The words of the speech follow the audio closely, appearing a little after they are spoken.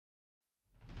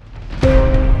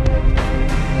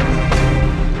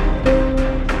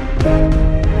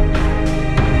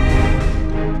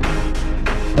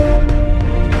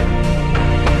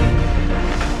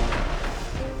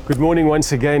Good morning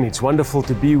once again. It's wonderful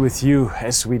to be with you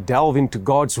as we delve into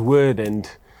God's Word and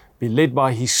be led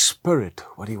by His Spirit,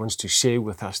 what He wants to share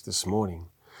with us this morning.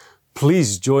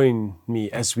 Please join me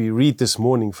as we read this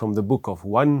morning from the book of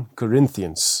 1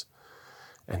 Corinthians.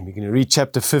 And we're going to read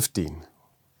chapter 15.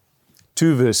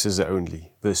 2 verses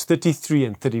only, verse 33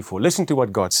 and 34. Listen to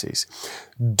what God says.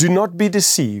 Do not be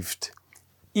deceived.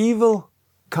 Evil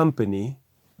company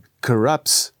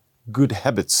corrupts good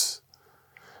habits.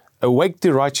 Awake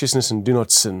to righteousness and do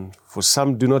not sin, for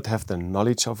some do not have the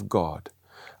knowledge of God.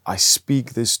 I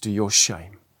speak this to your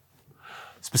shame.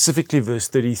 Specifically verse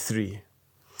 33.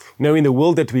 Now in the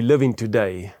world that we live in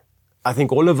today, I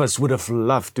think all of us would have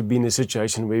loved to be in a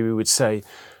situation where we would say,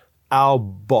 our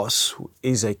boss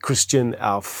is a Christian,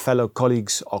 our fellow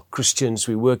colleagues are Christians,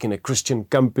 we work in a Christian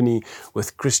company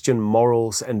with Christian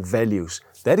morals and values.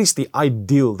 That is the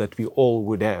ideal that we all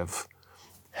would have.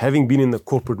 Having been in the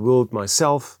corporate world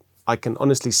myself, I can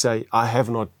honestly say I have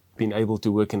not been able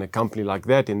to work in a company like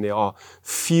that, and there are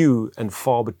few and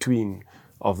far between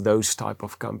of those type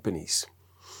of companies.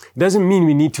 It doesn't mean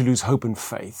we need to lose hope and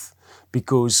faith,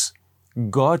 because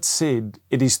God said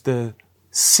it is the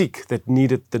sick that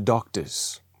needed the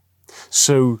doctors.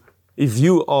 So if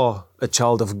you are a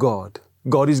child of God,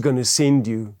 God is going to send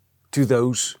you to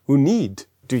those who need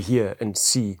to hear and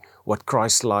see what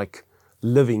Christ-like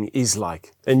living is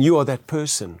like. And you are that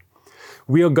person.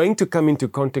 We are going to come into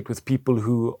contact with people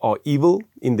who are evil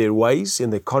in their ways, in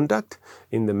their conduct,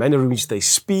 in the manner in which they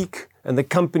speak, and the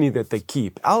company that they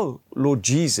keep. Our Lord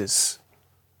Jesus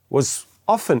was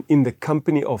often in the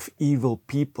company of evil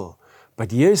people.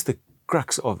 But here's the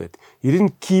crux of it. He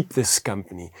didn't keep this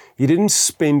company. He didn't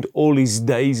spend all his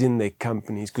days in their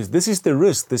companies, because this is the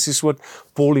risk. This is what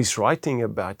Paul is writing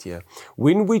about here.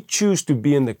 When we choose to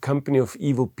be in the company of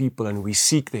evil people and we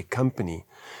seek their company,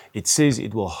 it says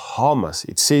it will harm us.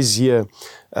 It says here,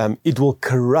 it will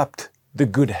corrupt the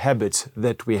good habits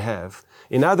that we have.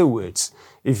 In other words,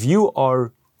 if you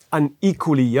are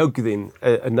unequally yoked, then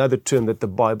another term that the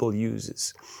Bible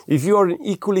uses. If you are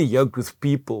unequally yoked with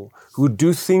people who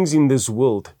do things in this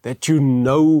world that you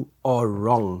know are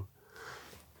wrong,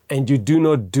 and you do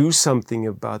not do something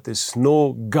about this,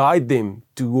 nor guide them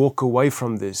to walk away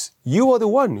from this, you are the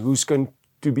one who's going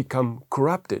to become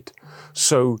corrupted.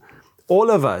 So all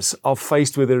of us are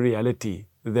faced with the reality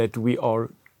that we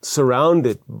are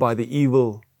surrounded by the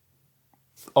evil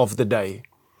of the day.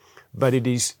 But it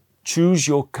is choose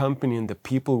your company and the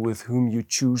people with whom you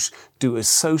choose to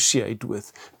associate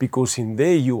with, because in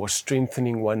there you are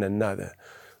strengthening one another.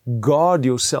 Guard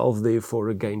yourself, therefore,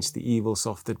 against the evils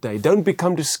of the day. Don't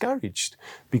become discouraged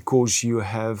because you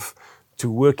have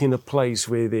to work in a place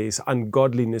where there's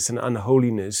ungodliness and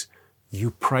unholiness.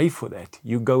 You pray for that.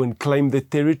 You go and claim the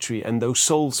territory and those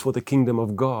souls for the kingdom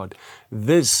of God.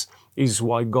 This is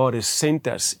why God has sent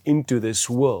us into this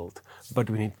world. But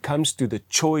when it comes to the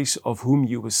choice of whom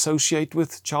you associate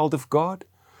with, child of God,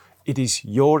 it is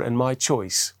your and my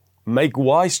choice. Make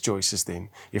wise choices then.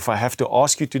 If I have to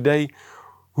ask you today,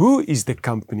 who is the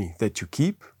company that you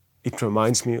keep? It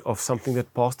reminds me of something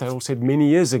that Pastor Harold said many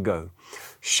years ago.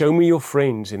 Show me your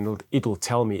friends and it will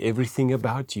tell me everything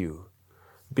about you.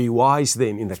 Be wise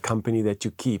then in the company that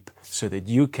you keep, so that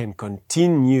you can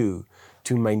continue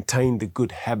to maintain the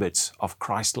good habits of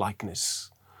Christ-likeness.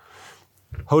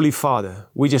 Holy Father,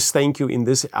 we just thank you in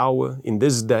this hour, in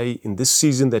this day, in this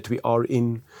season that we are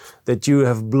in, that you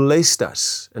have blessed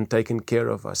us and taken care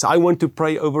of us. I want to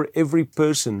pray over every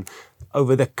person,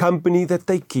 over the company that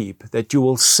they keep, that you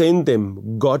will send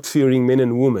them God-fearing men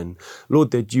and women.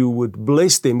 Lord, that you would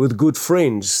bless them with good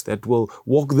friends that will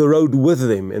walk the road with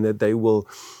them, and that they will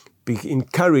be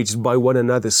encouraged by one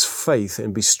another's faith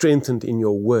and be strengthened in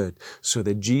your word, so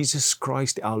that Jesus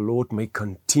Christ our Lord may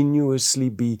continuously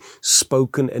be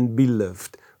spoken and be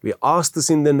lived. We ask this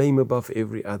in the name above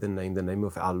every other name, the name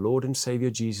of our Lord and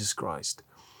Savior Jesus Christ.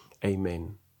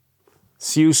 Amen.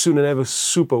 See you soon and have a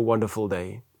super wonderful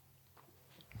day.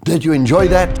 Did you enjoy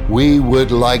that? We would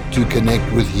like to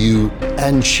connect with you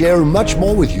and share much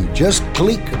more with you. Just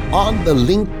click on the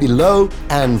link below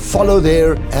and follow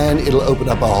there, and it'll open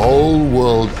up a whole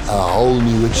world, a whole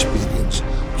new experience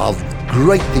of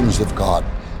great things of God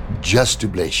just to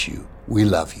bless you. We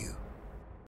love you.